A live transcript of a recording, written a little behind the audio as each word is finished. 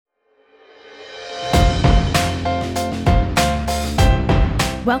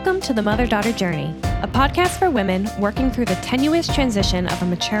Welcome to the Mother-Daughter Journey, a podcast for women working through the tenuous transition of a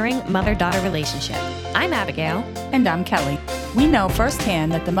maturing mother-daughter relationship. I'm Abigail. And I'm Kelly. We know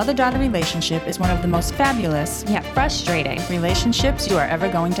firsthand that the mother-daughter relationship is one of the most fabulous, yet frustrating, relationships you are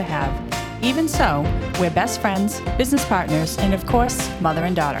ever going to have. Even so, we're best friends, business partners, and of course, mother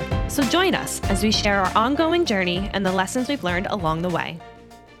and daughter. So join us as we share our ongoing journey and the lessons we've learned along the way.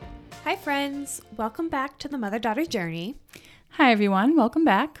 Hi friends, welcome back to the Mother-Daughter Journey. Hi everyone, welcome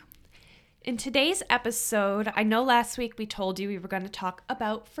back. In today's episode, I know last week we told you we were going to talk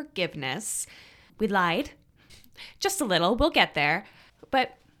about forgiveness. We lied. Just a little, we'll get there.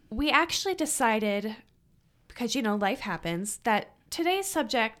 But we actually decided, because life happens, that today's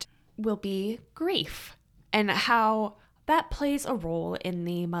subject will be grief and how that plays a role in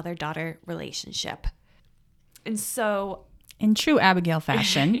the mother-daughter relationship. And so... in true Abigail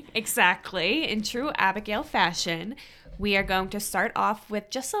fashion. Exactly. In true Abigail fashion, we are going to start off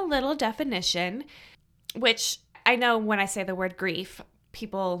with just a little definition, which I know when I say the word grief,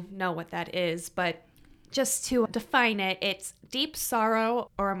 people know what that is, but just to define it, it's deep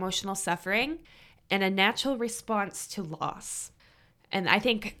sorrow or emotional suffering and a natural response to loss. And I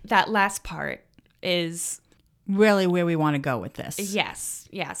think that last part is really where we want to go with this.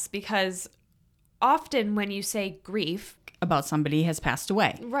 Yes, because often when you say grief, about somebody has passed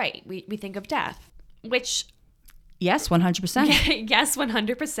away. Right, we think of death, which... yes, 100%. Yes,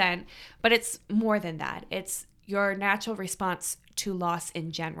 100%. But it's more than that. It's your natural response to loss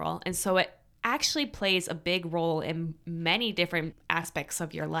in general. And so it actually plays a big role in many different aspects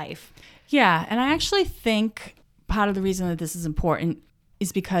of your life. Yeah, and I actually think part of the reason that this is important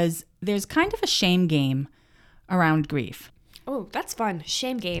is because there's kind of a shame game around grief. Oh, that's fun.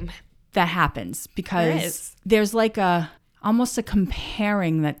 Shame game. That happens because there's like almost a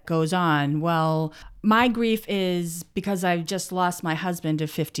comparing that goes on. Well, my grief is because I've just lost my husband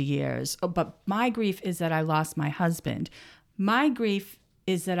of 50 years. Oh, but my grief is that I lost my husband. My grief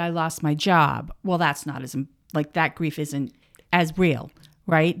is that I lost my job. Well, that's not as, that grief isn't as real,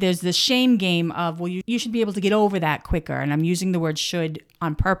 right? There's this shame game of, well, you should be able to get over that quicker. And I'm using the word should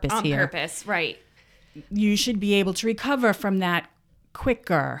on purpose here. On purpose, right. You should be able to recover from that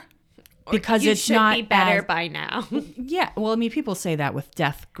quicker. Because it's not be better by now. Yeah. Well, people say that with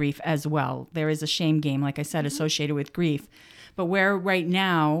death grief as well. There is a shame game, like I said, associated with grief. But we're right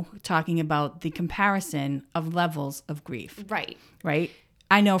now talking about the comparison of levels of grief. Right. Right?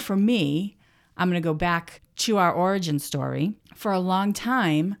 I know for me, I'm going to go back to our origin story. For a long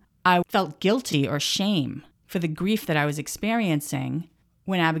time, I felt guilty or shame for the grief that I was experiencing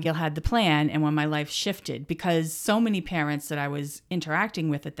when Abigail had the plan and when my life shifted, because so many parents that I was interacting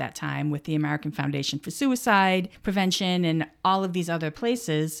with at that time with the American Foundation for Suicide Prevention and all of these other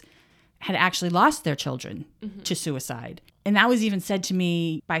places had actually lost their children to suicide. And that was even said to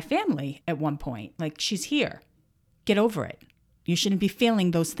me by family at one point, like, she's here. Get over it. You shouldn't be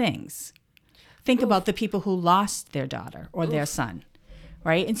feeling those things. Think about the people who lost their daughter or their son,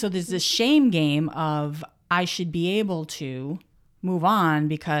 right? And so there's this shame game of I should be able to move on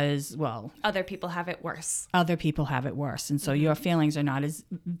because, well... other people have it worse. Other people have it worse. And so your feelings are not as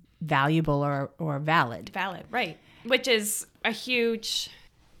valuable or valid. Valid, right. Which is a huge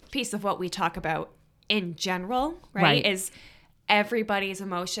piece of what we talk about in general, right? Is everybody's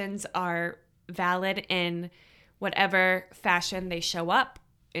emotions are valid in whatever fashion they show up,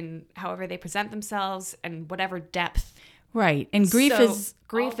 in however they present themselves, and whatever depth. Right. And grief is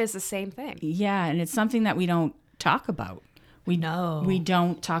the same thing. Yeah, and it's something that we don't talk about. We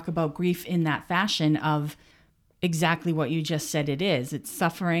don't talk about grief in that fashion of exactly what you just said it is. It's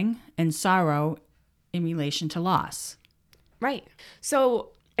suffering and sorrow in relation to loss. Right.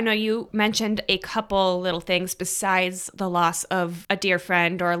 So I know you mentioned a couple little things besides the loss of a dear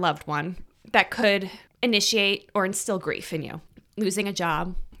friend or a loved one that could initiate or instill grief in you. Losing a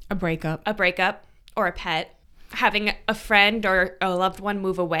job. A breakup. Or a pet. Having a friend or a loved one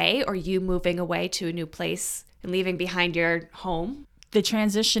move away, or you moving away to a new place and leaving behind your home. The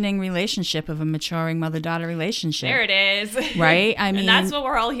transitioning relationship of a maturing mother-daughter relationship. There it is. Right? I mean, and that's what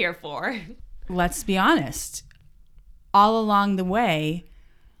we're all here for. Let's be honest. All along the way,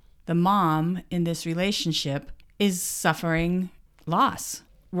 the mom in this relationship is suffering loss.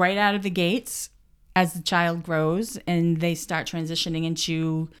 Right out of the gates, as the child grows and they start transitioning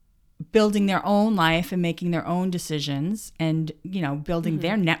into building their own life and making their own decisions and, building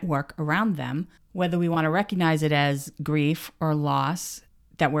their network around them, whether we want to recognize it as grief or loss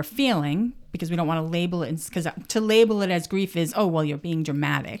that we're feeling, because we don't want to label it, because to label it as grief is, oh, well, you're being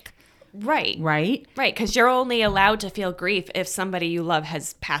dramatic, Right. Right? Right, because you're only allowed to feel grief if somebody you love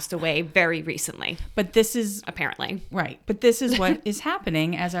has passed away very recently, But this is apparently. right. But this is what is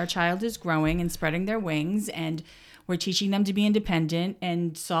happening as our child is growing and spreading their wings, and we're teaching them to be independent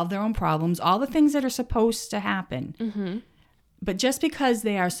and solve their own problems, all the things that are supposed to happen. Mm-hmm. But just because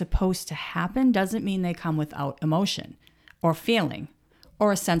they are supposed to happen doesn't mean they come without emotion or feeling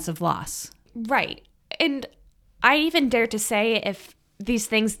or a sense of loss. Right. And I even dare to say if these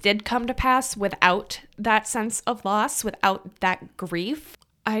things did come to pass without that sense of loss, without that grief,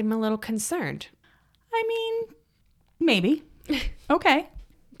 I'm a little concerned. I mean, maybe. Okay.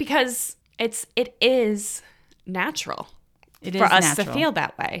 Because it is natural It for is us natural. to feel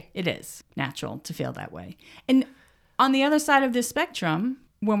that way. It is natural to feel that way. And on the other side of this spectrum,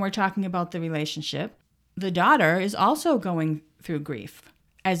 when we're talking about the relationship, the daughter is also going through grief.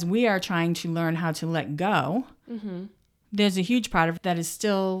 As we are trying to learn how to let go, there's a huge part of it that is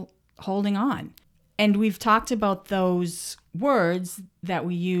still holding on. And we've talked about those words that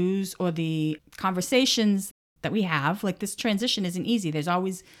we use or the conversations that we have. Like, this transition isn't easy. There's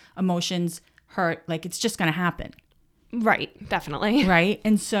always emotions, hurt, like it's just going to happen. Right, definitely. Right?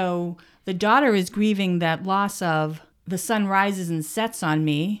 And so the daughter is grieving that loss of the sun rises and sets on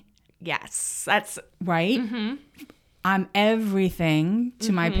me. Yes, that's Right? Mm-hmm. I'm everything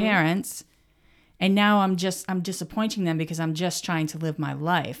to my parents. And now I'm disappointing them because I'm just trying to live my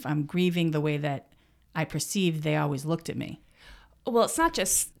life. I'm grieving the way that I perceived they always looked at me. Well, it's not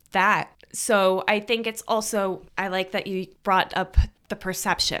just that. So I think it's also, I like that you brought up the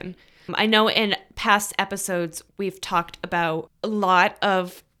perception. I know in past episodes, we've talked about a lot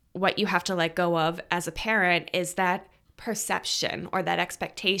of what you have to let go of as a parent is that perception or that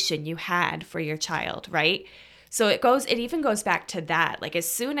expectation you had for your child, right? So it even goes back to that. Like, as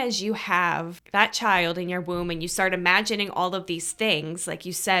soon as you have that child in your womb and you start imagining all of these things, like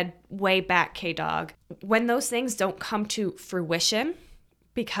you said way back, K-Dog, when those things don't come to fruition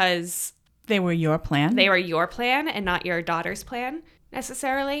because They were your plan? they were your plan and not your daughter's plan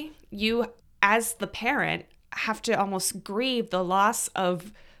necessarily, you, as the parent, have to almost grieve the loss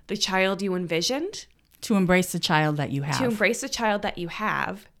of the child you envisioned. To embrace the child that you have. To embrace the child that you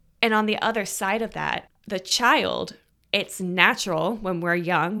have. And on the other side of that, the child, it's natural when we're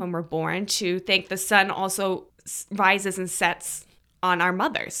young, when we're born, to think the sun also rises and sets on our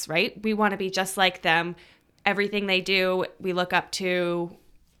mothers, right? We want to be just like them. Everything they do, we look up to.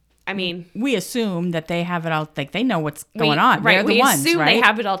 I mean, we assume that they have it all, like they know what's going on. Right. They're the we ones, assume right? they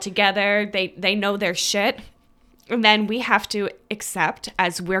have it all together. They know their shit. And then we have to accept,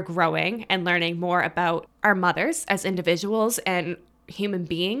 as we're growing and learning more about our mothers as individuals and human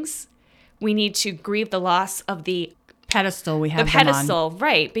beings, we need to grieve the loss of the pedestal we have the them pedestal, on.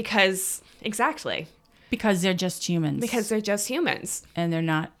 right? Because Because they're just humans. Because they're just humans, and they're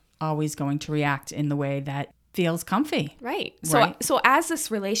not always going to react in the way that feels comfy. right? Right. So as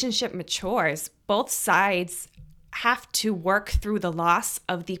this relationship matures, both sides have to work through the loss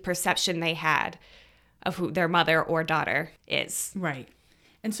of the perception they had of who their mother or daughter is. Right.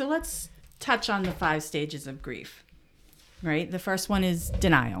 And so let's touch on the 5 stages of grief. Right? The first one is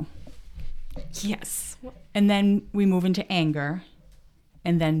denial. Yes. And then we move into anger,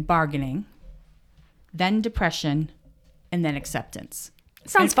 and then bargaining, then depression, and then acceptance.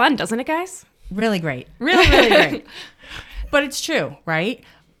 Sounds fun, doesn't it, guys? Really great. Really, really great. But it's true, right?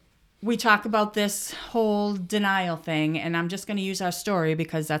 We talk about this whole denial thing, and I'm just going to use our story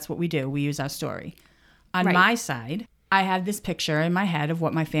because that's what we do. We use our story. On Right. my side, I had this picture in my head of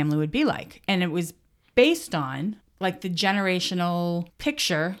what my family would be like. And it was based on like the generational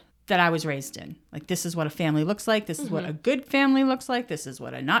picture that I was raised in. Like, this is what a family looks like. This is what a good family looks like. This is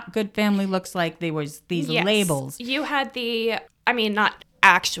what a not good family looks like. There was these Yes. labels. You had not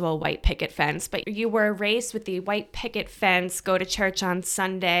actual white picket fence, but you were raised with the white picket fence, go to church on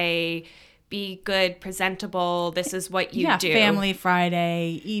Sunday, be good, presentable. This is what you do. Family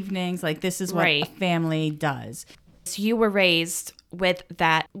Friday evenings. Like, this is what Right. a family does. So you were raised with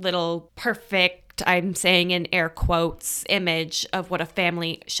that little perfect, I'm saying in air quotes, image of what a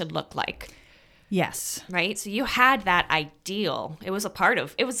family should look like. Yes. Right? So you had that ideal. It was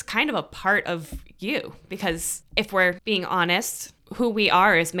kind of a part of you, because if we're being honest, who we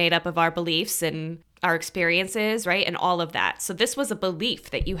are is made up of our beliefs and our experiences, right? And all of that. So this was a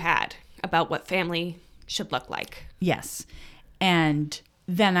belief that you had about what family should look like. Yes. And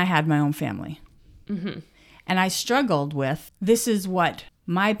then I had my own family. Mm-hmm. And I struggled with, this is what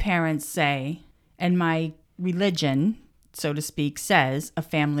my parents say and my religion, so to speak, says a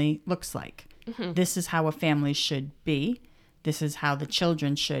family looks like. Mm-hmm. This is how a family should be. This is how the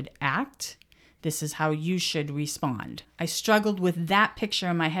children should act. This is how you should respond. I struggled with that picture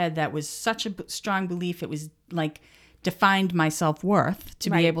in my head that was such a strong belief. It was like defined my self-worth to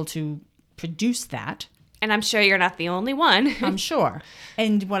be able to produce that. And I'm sure you're not the only one. I'm sure.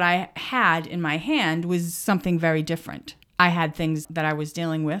 And what I had in my hand was something very different. I had things that I was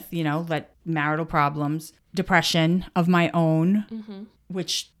dealing with, like marital problems, depression of my own,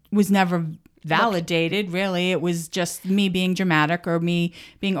 which was never validated, really. It was just me being dramatic or me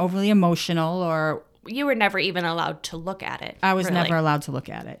being overly emotional, or you were never even allowed to look at it. I was never allowed to look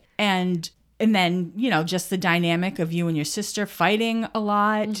at it. And then, just the dynamic of you and your sister fighting a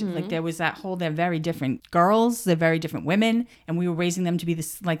lot. Like there was that whole, they're very different girls, they're very different women. And we were raising them to be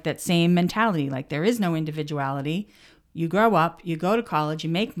this, like that same mentality. Like there is no individuality. You grow up, you go to college, you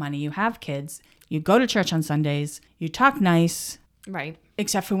make money, you have kids, you go to church on Sundays, you talk nice. Right.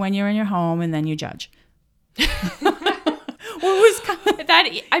 Except for when you're in your home and then you judge. What was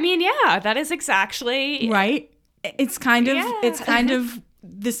that is exactly right. It's kind of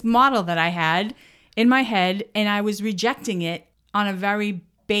this model that I had in my head, and I was rejecting it on a very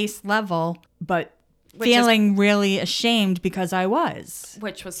base level, but feeling really ashamed because I was.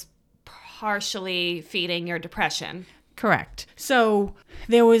 Which was partially feeding your depression. Correct. So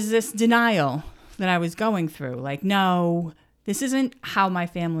there was this denial that I was going through. Like, no, this isn't how my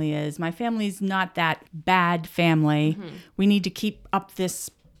family is. My family's not that bad family. We need to keep up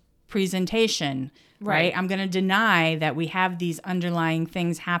this presentation, right? I'm going to deny that we have these underlying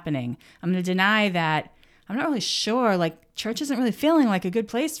things happening. I'm going to deny that I'm not really sure. Like, church isn't really feeling like a good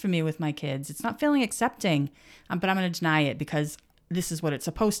place for me with my kids. It's not feeling accepting, but I'm going to deny it because this is what it's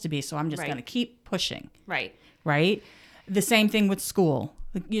supposed to be. So I'm just going to keep pushing. Right. The same thing with school.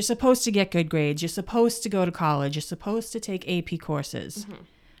 You're supposed to get good grades. You're supposed to go to college. You're supposed to take AP courses.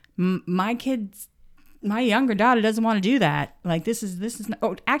 My younger daughter doesn't want to do that. Like this is.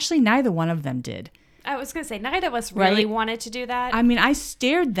 Actually, neither one of them did. I was going to say, neither of us really wanted to do that. I mean, I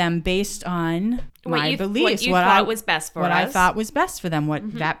steered them based on my beliefs. What you thought was best for us. What I thought was best for them.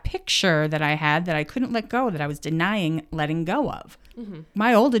 What that picture that I had that I couldn't let go, that I was denying letting go of.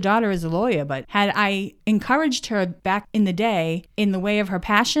 My older daughter is a lawyer, but had I encouraged her back in the day in the way of her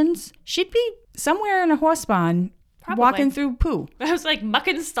passions, she'd be somewhere in a horse barn walking through poo. I was like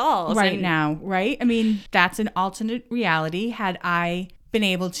mucking stalls. Now, right? I mean, that's an alternate reality. Had I been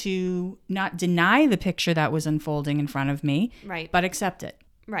able to not deny the picture that was unfolding in front of me, but accept it.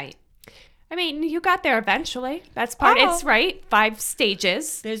 Right. I mean, you got there eventually. That's part. It's 5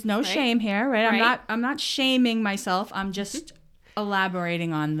 stages. There's no shame here, right? I'm not shaming myself. I'm just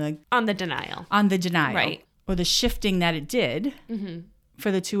elaborating on the denial. Right. Or the shifting that it did for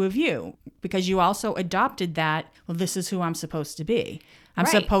the two of you, because you also adopted that, well, this is who I'm supposed to be. I'm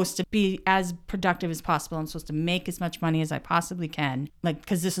supposed to be as productive as possible. I'm supposed to make as much money as I possibly can,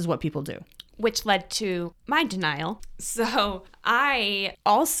 because this is what people do. Which led to my denial. So I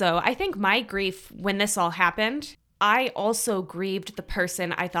think my grief when this all happened, I also grieved the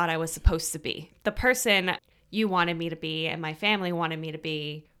person I thought I was supposed to be. The person you wanted me to be and my family wanted me to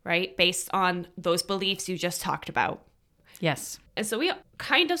be, right? Based on those beliefs you just talked about. Yes. And so we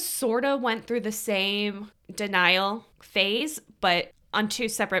kind of sort of went through the same denial phase, but on 2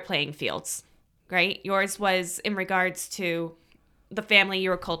 separate playing fields, right? Yours was in regards to the family you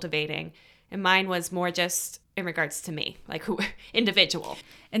were cultivating, and mine was more just in regards to me, like who individual.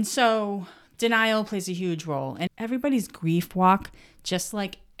 And so denial plays a huge role. And everybody's grief walk, just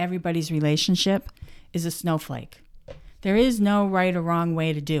like everybody's relationship, is a snowflake. There is no right or wrong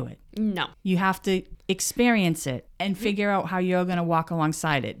way to do it. No. You have to experience it and figure out how you're going to walk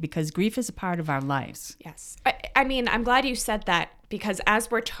alongside it, because grief is a part of our lives. Yes. I mean, I'm glad you said that, because as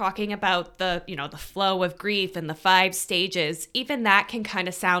we're talking about the flow of grief and the 5 stages, even that can kind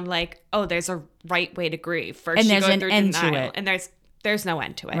of sound like, oh, there's a right way to grieve. First, and you there's go an through end denial, to it. and there's no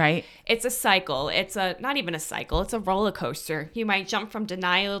end to it. Right. It's a cycle. It's not even a cycle. It's a roller coaster. You might jump from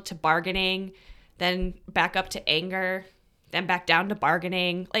denial to bargaining, then back up to anger, then back down to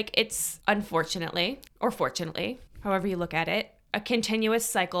bargaining. Like, it's unfortunately, or fortunately, however you look at it, a continuous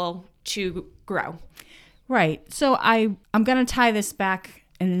cycle to grow. Right. So I'm going to tie this back,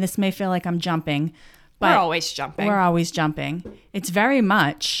 and this may feel like I'm jumping, but we're always jumping. It's very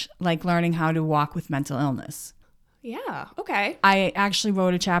much like learning how to walk with mental illness. Yeah. Okay. I actually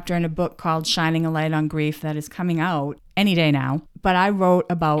wrote a chapter in a book called Shining a Light on Grief that is coming out any day now. But I wrote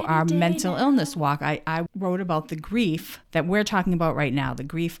about our mental illness walk. I wrote about the grief that we're talking about right now, the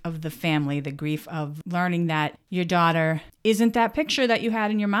grief of the family, the grief of learning that your daughter isn't that picture that you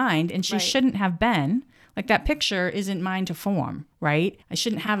had in your mind, and she shouldn't have been. Like, that picture isn't mine to form, right? I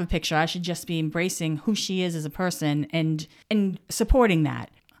shouldn't have a picture. I should just be embracing who she is as a person and supporting that.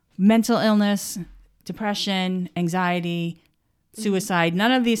 mental illness, depression, anxiety, suicide.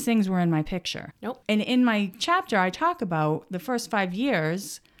 None of these things were in my picture. Nope. And in my chapter, I talk about the first 5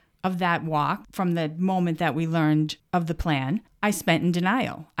 years of that walk from the moment that we learned of the plan. I spent in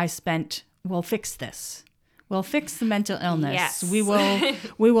denial. I spent, we'll fix this. We'll fix the mental illness. Yes. We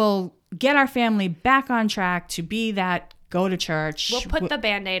will get our family back on track to be that go to church. We'll put the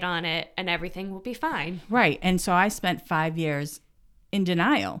Band-Aid on it and everything will be fine. Right. And so I spent 5 years in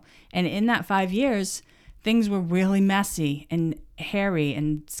denial. And in that 5 years, things were really messy and hairy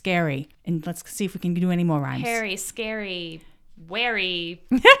and scary. And let's see if we can do any more rhymes. Hairy, scary, wary,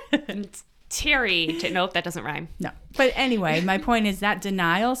 and teary. Nope, that doesn't rhyme. No. But anyway, my point is that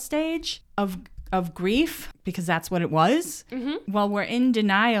denial stage of grief, because that's what it was. Mm-hmm. While we're in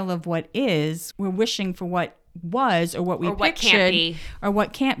denial of what is, we're wishing for what was or what we pictured can't be. Or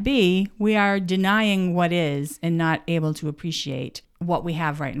what can't be. We are denying what is and not able to appreciate what we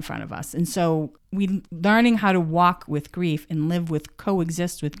have right in front of us. And so learning how to walk with grief and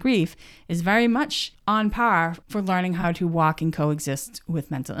coexist with grief is very much on par for learning how to walk and coexist with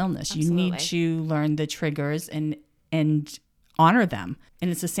mental illness. Absolutely. You need to learn the triggers and honor them.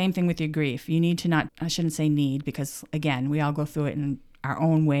 And it's the same thing with your grief. You need to I shouldn't say need, because again, we all go through it in our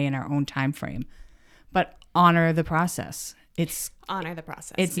own way, in our own time frame. But honor the process. Honor the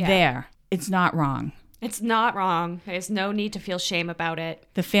process. It's there. It's not wrong. It's not wrong. There's no need to feel shame about it.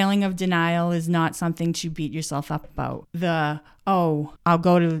 The feeling of denial is not something to beat yourself up about. I'll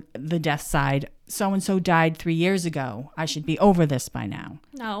go to the death side. So-and-so died 3 years ago. I should be over this by now.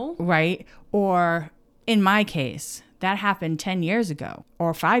 No. Right? Or in my case, that happened 10 years ago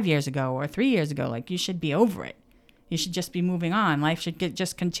or 5 years ago or 3 years ago. Like, you should be over it. You should just be moving on. Life should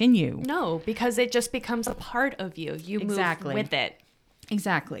just continue. No, because it just becomes a part of you. You Exactly. move with it.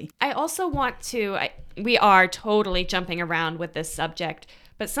 Exactly. I also want to, we are totally jumping around with this subject,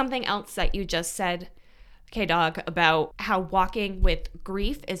 but something else that you just said, K-Dog, about how walking with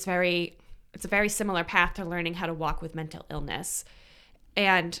grief it's a very similar path to learning how to walk with mental illness.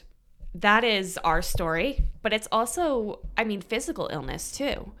 And that is our story, but it's also, physical illness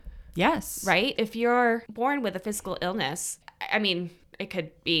too. Yes. Right? If you're born with a physical illness, it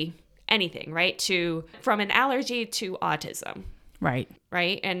could be anything, right? From an allergy to autism. Right.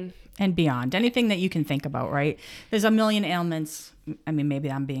 Right? And beyond. Anything that you can think about, right? There's a million ailments.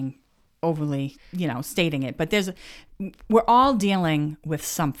 Maybe I'm being overly, stating it, but we're all dealing with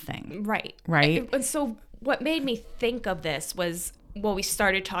something. Right. Right. And so what made me think of this was, we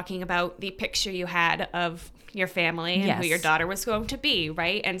started talking about the picture you had of your family and who your daughter was going to be,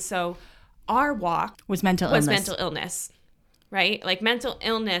 right? And so our walk was mental illness, right? Like, mental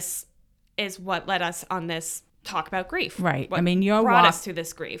illness is what led us on this talk about grief. Right. What your brought walk, us to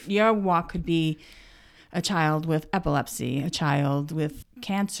this grief. Your walk could be a child with epilepsy, a child with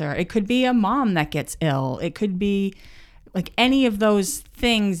cancer. It could be a mom that gets ill. It could be like any of those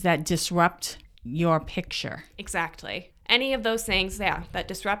things that disrupt your picture. Exactly. Any of those things, that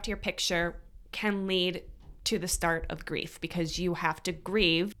disrupt your picture can lead to the start of grief, because you have to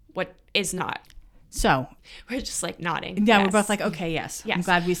grieve what is not. So we're just like nodding. Yeah, yes. We're both like, okay, yes. I'm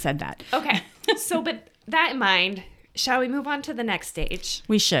glad we said that. Okay. So, but that in mind, shall we move on to the next stage?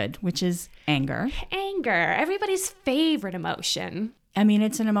 We should, which is anger. Anger. Everybody's favorite emotion.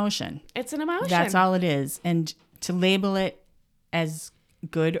 It's an emotion. It's an emotion. That's all it is. And to label it as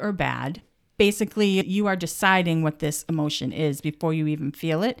good or bad, basically you are deciding what this emotion is before you even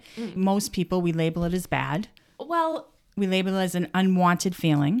feel it. Most people, we label it as bad. Well, we label it as an unwanted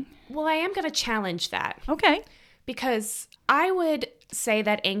feeling. Well, I am going to challenge that. Okay. Because I would say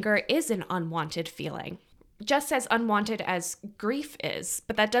that anger is an unwanted feeling, just as unwanted as grief is,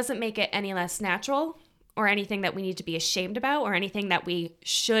 but that doesn't make it any less natural or anything that we need to be ashamed about or anything that we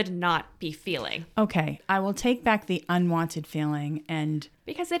should not be feeling. Okay, I will take back the unwanted feeling and...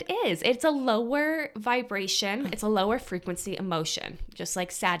 Because it is. It's a lower vibration. It's a lower frequency emotion, just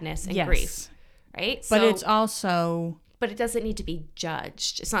like sadness and grief, right? But it's also... But it doesn't need to be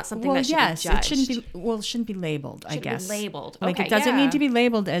judged. It's not something that should be judged. It shouldn't be labeled, I guess. Shouldn't be labeled. Like, it doesn't need to be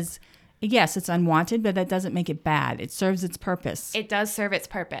labeled as... Yes, it's unwanted, but that doesn't make it bad. It serves its purpose. It does serve its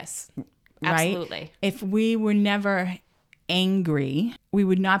purpose. Right? Absolutely. If we were never angry, we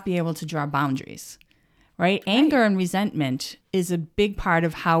would not be able to draw boundaries, right? Anger and resentment is a big part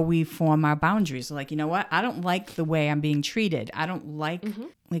of how we form our boundaries. Like, you know what? I don't like the way I'm being treated. I don't like,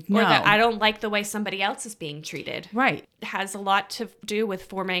 no. Or that I don't like the way somebody else is being treated. Right. It has a lot to do with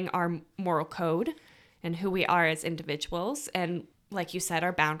forming our moral code and who we are as individuals. And like you said,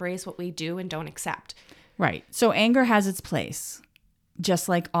 our boundaries, what we do and don't accept. Right. So anger has its place. just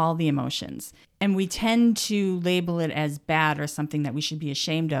like all the emotions. And we tend to label it as bad or something that we should be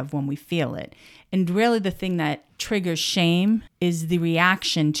ashamed of when we feel it. And really the thing that triggers shame is the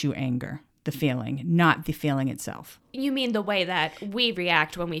reaction to anger, the feeling, not the feeling itself. You mean the way that we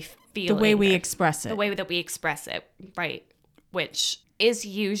react when we feel The way we anger. express it. The way that we express it, right? Which is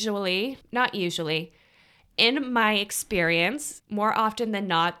usually, not usually, in my experience, more often than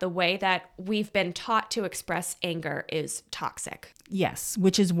not, the way that we've been taught to express anger is toxic. Yes,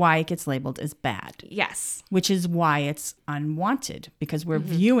 which is why it gets labeled as bad. Yes. Which is why it's unwanted, because we're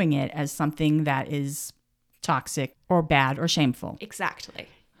viewing it as something that is toxic or bad or shameful. Exactly.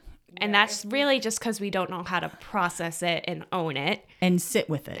 And that's really just because we don't know how to process it and own it. And sit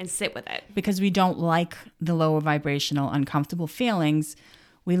with it. Because we don't like the lower vibrational, uncomfortable feelings,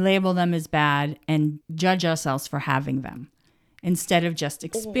 we label them as bad and judge ourselves for having them instead of just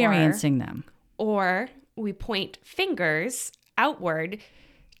experiencing them. Or we point fingers outward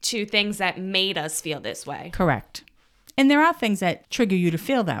to things that made us feel this way. Correct. And there are things that trigger you to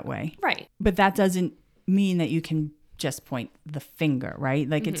feel that way. Right. But that doesn't mean that you can just point the finger, right?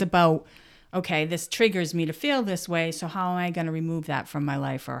 Like it's about, okay, this triggers me to feel this way, so how am I going to remove that from my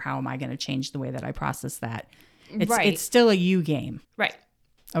life, or how am I going to change the way that I process that? It's still a you game. Right.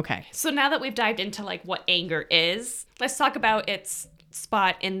 Okay. So now that we've dived into like what anger is, let's talk about its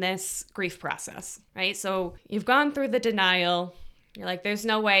spot in this grief process, right? So you've gone through the denial. You're like, there's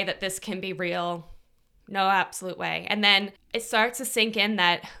no way that this can be real. No absolute way. And then it starts to sink in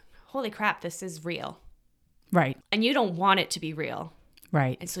that, holy crap, this is real. Right. And you don't want it to be real.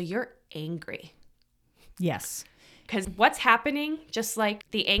 Right. And so you're angry. Yes. Because what's happening, just like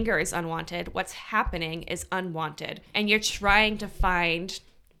the anger is unwanted, what's happening is unwanted. And you're trying to find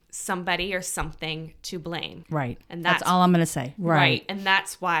somebody or something to blame. Right. And that's all I'm going to say. Right. And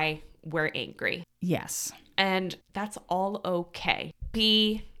that's why we're angry. Yes. And that's all okay.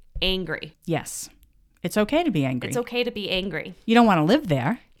 Be angry. Yes. It's okay to be angry. It's okay to be angry. You don't want to live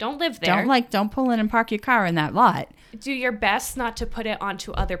there. Don't live there. Don't pull in and park your car in that lot. Do your best not to put it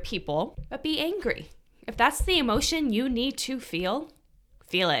onto other people, but be angry. If that's the emotion you need to feel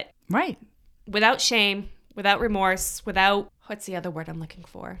it. Right. Without shame, without remorse, without, what's the other word I'm looking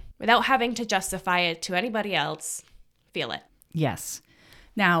for? Without having to justify it to anybody else, feel it. Yes.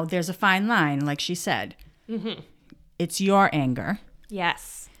 Now, there's a fine line, like she said. Mm-hmm. It's your anger.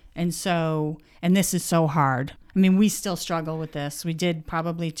 Yes. And so, and this is so hard. I mean, we still struggle with this. We did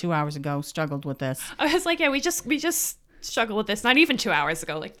probably 2 hours ago, struggled with this. I was like, yeah, we just struggled with this not even 2 hours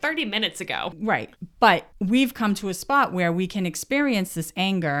ago, like 30 minutes ago. Right. But we've come to a spot where we can experience this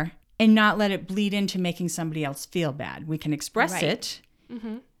anger and not let it bleed into making somebody else feel bad. We can express it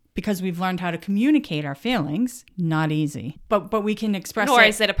because we've learned how to communicate our feelings. Not easy. But we can express it. Nor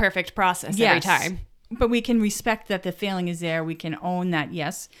is it a perfect process every time. But we can respect that the feeling is there. We can own that,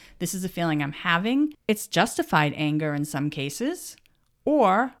 yes, this is a feeling I'm having. It's justified anger in some cases.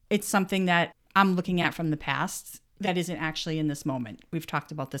 Or it's something that I'm looking at from the past that isn't actually in this moment. We've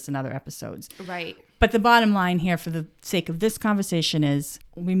talked about this in other episodes. Right. But the bottom line here, for the sake of this conversation, is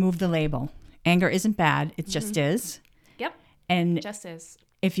remove the label. Anger isn't bad. It just is. Yep. And It just is.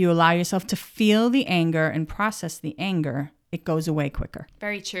 if you allow yourself to feel the anger and process the anger, it goes away quicker.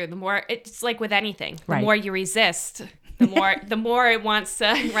 Very true. The more, it's like with anything, the Right. more you resist, the more it wants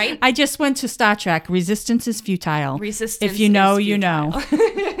to, right? I just went to Star Trek. Resistance is futile. Resistance If you know, is you know.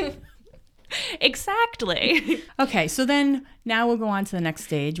 Exactly. Okay, so then now we'll go on to the next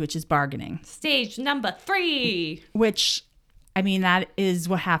stage, which is bargaining. Stage number 3. Which, I mean, that is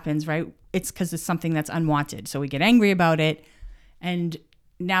what happens, right? It's because it's something that's unwanted. So we get angry about it, and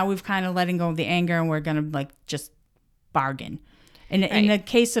now we've kind of letting go of the anger, and we're going to like just bargain. And in the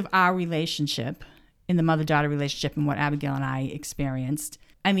case of our relationship, in the mother-daughter relationship and what Abigail and I experienced,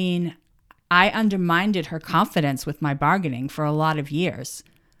 I mean, I undermined her confidence with my bargaining for a lot of years.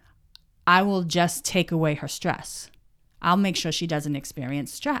 I will just take away her stress. I'll make sure she doesn't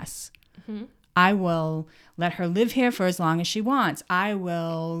experience stress. Mm-hmm. I will let her live here for as long as she wants. I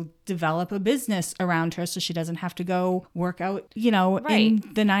will develop a business around her so she doesn't have to go work out, in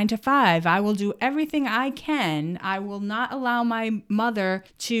the 9 to 5. I will do everything I can. I will not allow my mother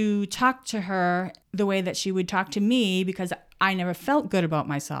to talk to her the way that she would talk to me because I never felt good about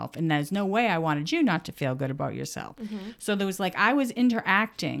myself. And there's no way I wanted you not to feel good about yourself. Mm-hmm. So there was like, I was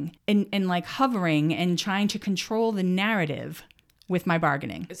interacting and like hovering and trying to control the narrative with my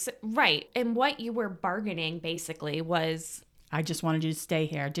bargaining. Right. And what you were bargaining basically was, I just wanted you to stay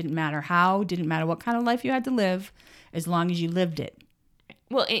here. It didn't matter how, didn't matter what kind of life you had to live, as long as you lived it.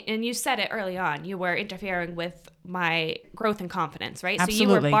 Well, and you said it early on, you were interfering with my growth and confidence, right? Absolutely.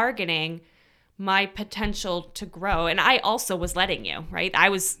 So you were bargaining my potential to grow. And I also was letting you, right?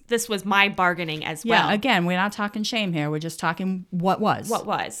 This was my bargaining as well. Yeah, again, we're not talking shame here. We're just talking what was. What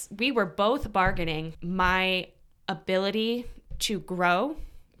was. We were both bargaining my ability to grow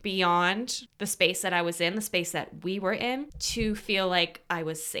beyond the space that I was in, the space that we were in, to feel like I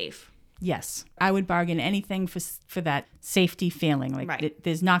was safe. Yes. I would bargain anything for that safety feeling. Like Right.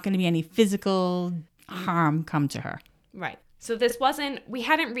 there's not going to be any physical harm come to her. Right. So we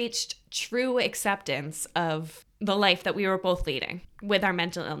hadn't reached true acceptance of the life that we were both leading with our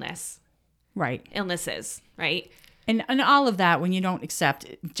mental illnesses, right? And all of that, when you don't accept,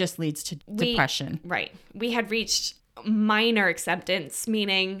 it just leads to depression. Right. We had reached minor acceptance,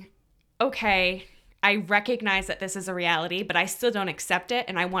 meaning, okay, I recognize that this is a reality, but I still don't accept it,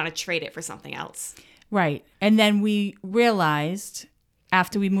 and I want to trade it for something else. Right. And then we realized,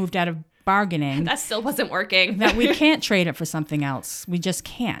 after we moved out of bargaining, that still wasn't working. that we can't trade it for something else. We just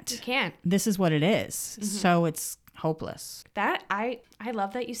can't. You can't. This is what it is. Mm-hmm. So it's hopeless. That I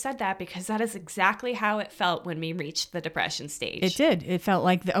love that you said that, because that is exactly how it felt when we reached the depression stage. It did. It felt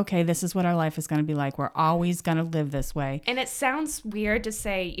like, okay, this is what our life is going to be like. We're always going to live this way. And it sounds weird to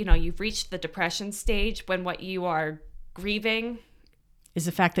say, you've reached the depression stage when what you are grieving is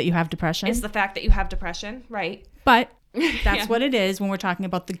the fact that you have depression. Is the fact that you have depression, right? But that's what it is when we're talking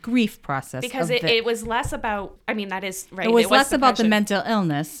about the grief process. Because it was less about, that is right. It was less about the mental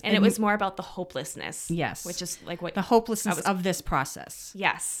illness. And it was more about the hopelessness. Yes. Which is like what... The hopelessness of this process.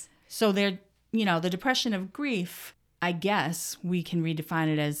 Yes. So the depression of grief, I guess we can redefine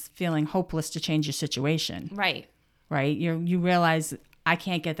it as feeling hopeless to change your situation. Right. Right? You realize, I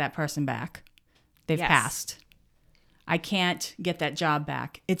can't get that person back. They've passed. I can't get that job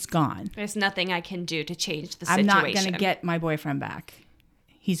back. It's gone. There's nothing I can do to change the situation. I'm not going to get my boyfriend back.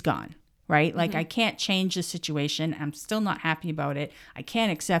 He's gone, right? Like, I can't change the situation. I'm still not happy about it. I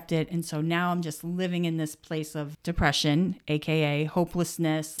can't accept it. And so now I'm just living in this place of depression, AKA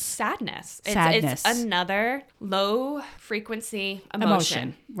hopelessness. Sadness. Sadness. It's another low frequency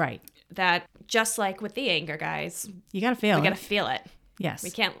emotion. Right. That, just like with the anger, guys, you got to feel it. We got to feel it. Yes.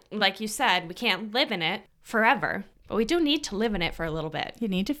 We can't, like you said, we can't live in it forever. But we do need to live in it for a little bit. You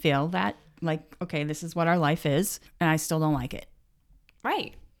need to feel that, like, okay, this is what our life is, and I still don't like it.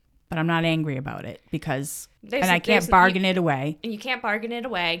 Right. But I'm not angry about it because, I can't bargain it away. And you can't bargain it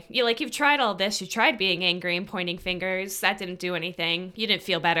away. You've tried all this. You tried being angry and pointing fingers. That didn't do anything. You didn't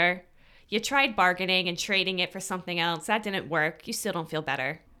feel better. You tried bargaining and trading it for something else. That didn't work. You still don't feel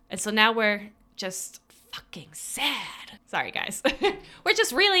better. And so now we're just fucking sad. Sorry, guys. We're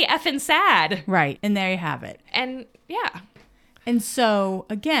just really effing sad. Right. And there you have it. And yeah. And so,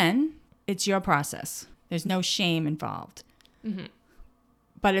 again, it's your process. There's no shame involved. Mm-hmm.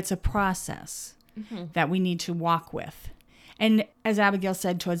 But it's a process that we need to walk with. And as Abigail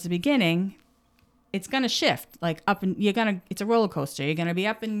said towards the beginning, it's going to shift. Like it's a roller coaster. You're going to be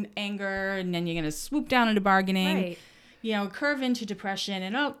up in anger, and then you're going to swoop down into bargaining. Right. Curve into depression,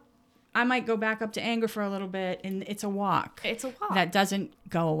 and I might go back up to anger for a little bit, and it's a walk. It's a walk. That doesn't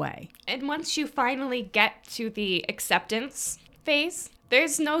go away. And once you finally get to the acceptance phase,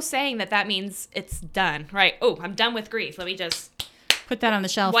 there's no saying that means it's done, right? Oh, I'm done with grief. Let me just put that on the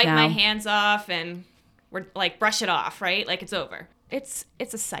shelf wipe now. My hands off and brush it off, right? Like it's over. It's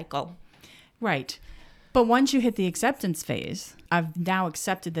a cycle. Right. But once you hit the acceptance phase, I've now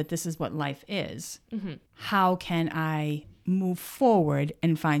accepted that this is what life is. Mm-hmm. How can I move forward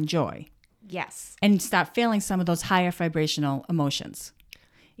and find joy? Yes. And stop feeling some of those higher vibrational emotions.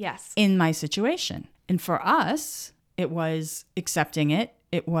 Yes. In my situation. And for us, it was accepting it.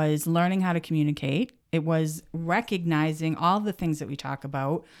 It was learning how to communicate. It was recognizing all the things that we talk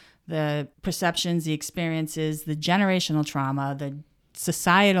about, the perceptions, the experiences, the generational trauma, the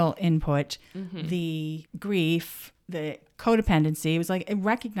societal input, the grief, the codependency. It was like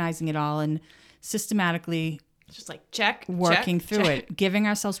recognizing it all and systematically just like working through it, giving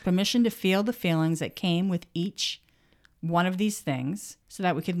ourselves permission to feel the feelings that came with each one of these things so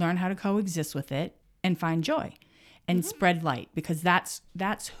that we could learn how to coexist with it and find joy and spread light, because that's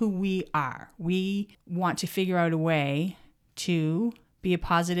who we are. We want to figure out a way to be a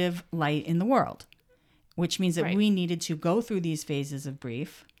positive light in the world, which means that we needed to go through these phases of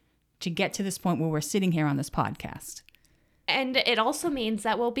grief to get to this point where we're sitting here on this podcast. And it also means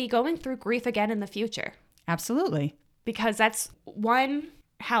that we'll be going through grief again in the future. Absolutely. Because that's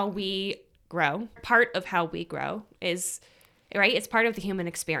how we grow. Part of how we grow is, right? It's part of the human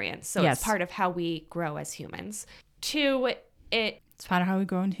experience. So it's part of how we grow as humans. Two, it's part of how we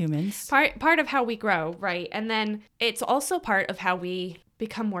grow in humans. Part of how we grow, right? And then it's also part of how we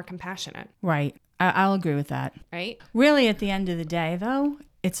become more compassionate. Right. I'll agree with that. Right? Really, at the end of the day, though,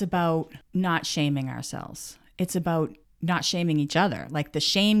 It's about not shaming ourselves. It's about not shaming each other, like the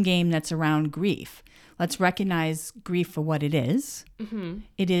shame game that's around grief. Let's recognize grief for what it is. Mm-hmm.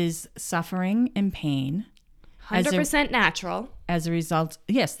 It is suffering and pain. 100% natural. As a result,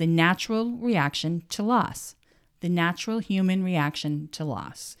 yes, the natural reaction to loss. The natural human reaction to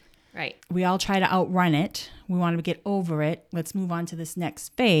loss. Right. We all try to outrun it. We want to get over it. Let's move on to this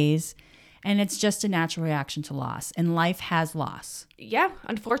next phase. And it's just a natural reaction to loss. And life has loss. Yeah,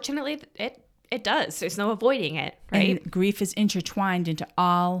 unfortunately, it does. There's no avoiding it, right? And grief is intertwined into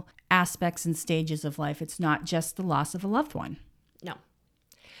all aspects and stages of life. It's not just the loss of a loved one. No.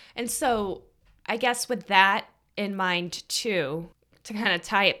 And so I guess with that in mind too, to kind of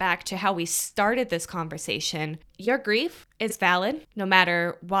tie it back to how we started this conversation, your grief is valid no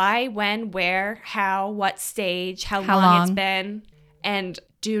matter why, when, where, how, what stage, how long it's been. And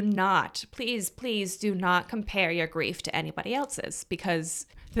do not, please do not compare your grief to anybody else's, because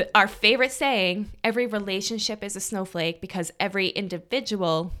our favorite saying, every relationship is a snowflake because every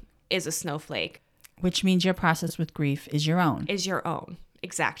individual is a snowflake. Which means your process with grief is your own. Is your own.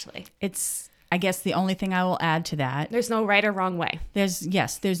 Exactly. It's, I guess, the only thing I will add to that. There's no right or wrong way. There's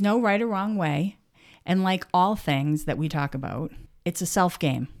no right or wrong way. And like all things that we talk about, it's a self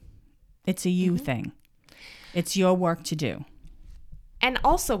game. It's a you thing. It's your work to do. And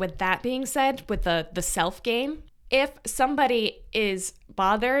also with that being said, with the self game, if somebody is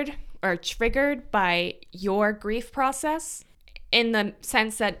bothered or triggered by your grief process, in the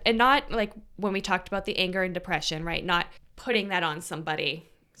sense that, and not like when we talked about the anger and depression, right? Not putting that on somebody.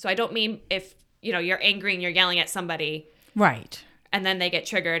 So I don't mean if, you're angry and you're yelling at somebody. Right. And then they get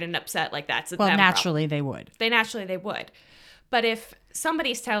triggered and upset, like that's well, naturally they would. Naturally they would. But if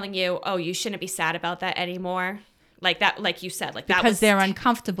somebody's telling you, oh, you shouldn't be sad about that anymore, like that, like you said, like that was... Because they're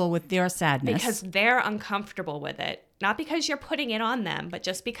uncomfortable with their sadness. Because they're uncomfortable with it. Not because you're putting it on them, but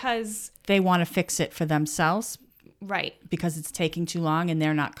just because... They want to fix it for themselves. Right. Because it's taking too long and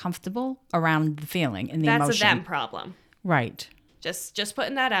they're not comfortable around the feeling and the emotion. That's a them problem. Right. Just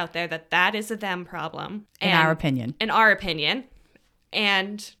putting that out there, that is a them problem. In our opinion. In our opinion.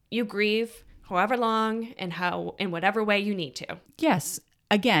 And you grieve however long and in whatever way you need to. Yes.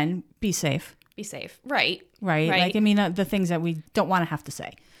 Again, be safe. Be safe. Right. Like, I mean, the things that we don't want to have to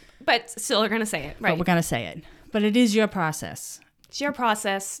say. But still are going to say it. Right. But we're going to say it. But it is your process. It's your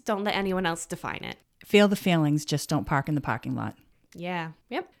process. Don't let anyone else define it. Feel the feelings. Just don't park in the parking lot. Yeah.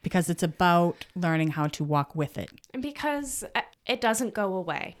 Yep. Because it's about learning how to walk with it. And because it doesn't go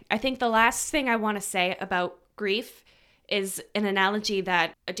away. I think the last thing I want to say about grief is an analogy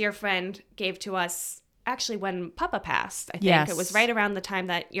that a dear friend gave to us actually when Papa passed. I think yes. It was right around the time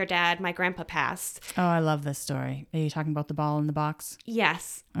that your dad, my grandpa, passed. Oh, I love this story. Are you talking about the ball in the box?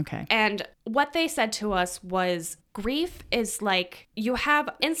 Yes. Okay. And what they said to us was grief is like you have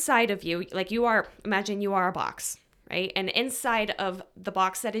inside of you, like imagine you are a box, right? And inside of the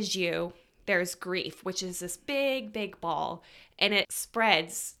box that is you, there's grief, which is this big, big ball. And it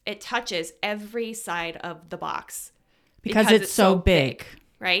spreads, it touches every side of the box. Because it's so big.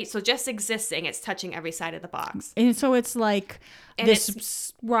 Right? So just existing, it's touching every side of the box. And so it's like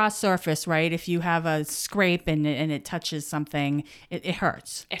this raw surface, right? If you have a scrape and it touches something, it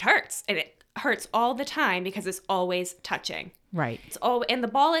hurts. It hurts. And it hurts all the time because it's always touching. Right. And the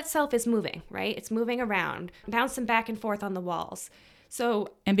ball itself is moving, right? It's moving around, bouncing back and forth on the walls.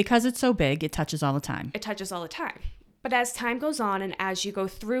 And because it's so big, it touches all the time. It touches all the time. But as time goes on and as you go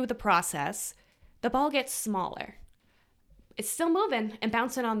through the process, the ball gets smaller. It's still moving and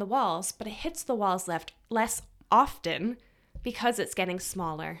bouncing on the walls, but it hits the walls less often because it's getting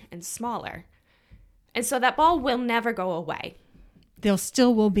smaller and smaller. And so that ball will never go away. There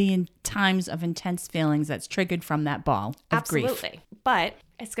still will be in times of intense feelings that's triggered from that ball of grief. Absolutely. But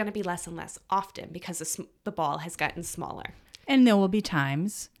it's going to be less and less often because the ball has gotten smaller. And there will be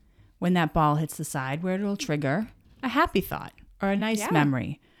times when that ball hits the side where it will trigger a happy thought or a nice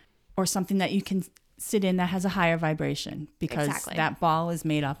memory or something that you can sit in that has a higher vibration because that ball is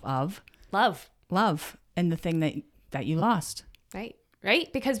made up of love and the thing that you lost. Right?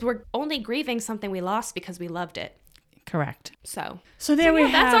 Because we're only grieving something we lost because we loved it. Correct. So there we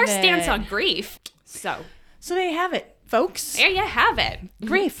have that's our it. stance on grief. So there you have it, folks. There you have it.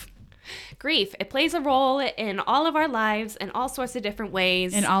 Grief. It plays a role in all of our lives in all sorts of different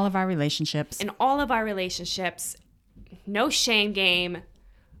ways. In all of our relationships. No shame game.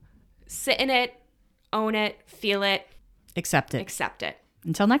 Sit in it. Own it, feel it. Accept it. Accept it.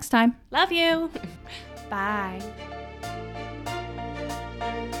 Until next time. Love you. Bye.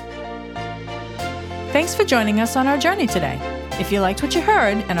 Thanks for joining us on our journey today. If you liked what you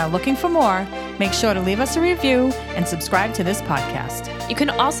heard and are looking for more, Make sure to leave us a review and subscribe to this podcast. You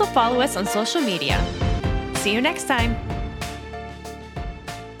can also follow us on social media. See you next time.